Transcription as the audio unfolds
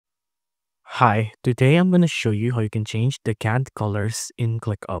Hi, today I'm going to show you how you can change the Gantt colors in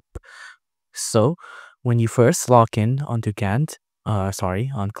ClickUp. So, when you first log in onto on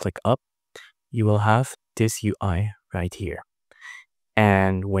ClickUp, you will have this UI right here.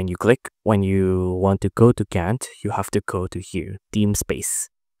 And when you want to go to Gantt, you have to go to here, theme space.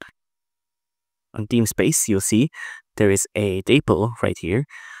 On theme space, you'll see there is a table right here,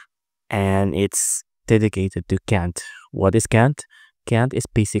 and it's dedicated to Gantt. What is Gantt? Gantt is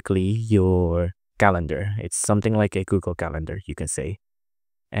basically your calendar. It's something like a Google Calendar, you can say.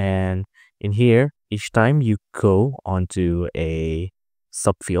 And in here, each time you go onto a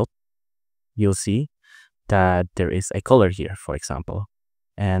subfield, you'll see that there is a color here, for example.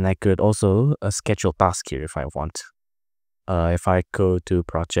 And I could also schedule task here if I want. If I go to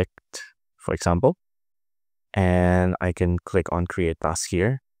project, for example, and I can click on create task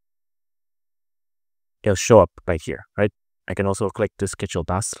here, it'll show up right here, right? I can also click to schedule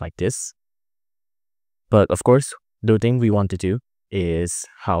tasks like this. But of course, the thing we want to do is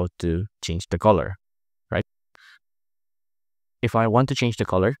how to change the color, right? If I want to change the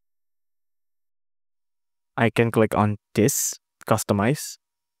color, I can click on this, customize,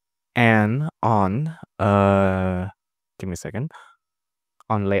 and on, give me a second,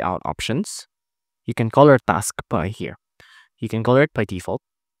 on layout options, you can color task by here. You can color it by default.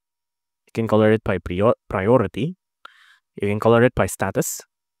 You can color it by priority. You can color it by status.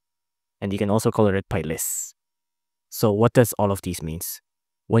 And you can also color it by list. So what does all of these means?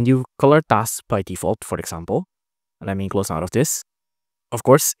 When you color tasks by default, for example, let me close out of this. Of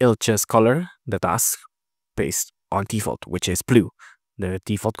course, it'll just color the task based on default, which is blue. The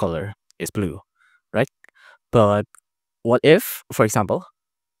default color is blue, right? But what if, for example,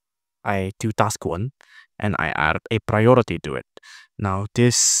 I do task 1 and I add a priority to it? Now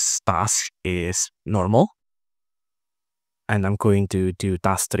this task is normal, and I'm going to do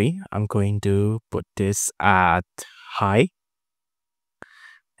task 3. I'm going to put this at high,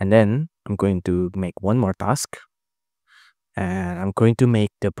 and then I'm going to make one more task, and I'm going to make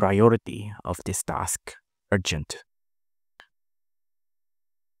the priority of this task urgent.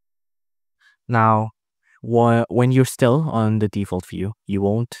 Now, when you're still on the default view, you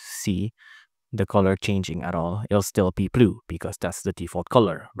won't see the color changing at all. It'll still be blue because that's the default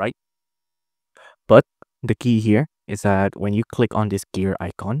color, right? But the key here is that when you click on this gear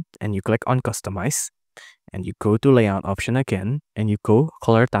icon and you click on customize and you go to layout option again and you go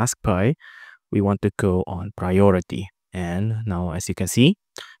color task by, we want to go on priority. And now as you can see,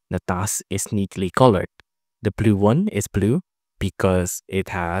 the task is neatly colored. The blue one is blue because it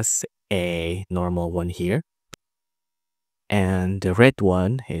has a normal one here. And the red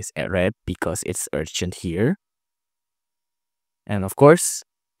one is red because it's urgent here. And of course,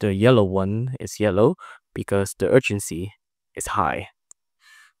 the yellow one is yellow because the urgency is high.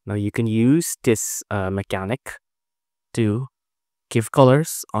 Now you can use this mechanic to give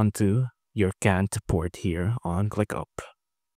colors onto your Gantt board here on ClickUp.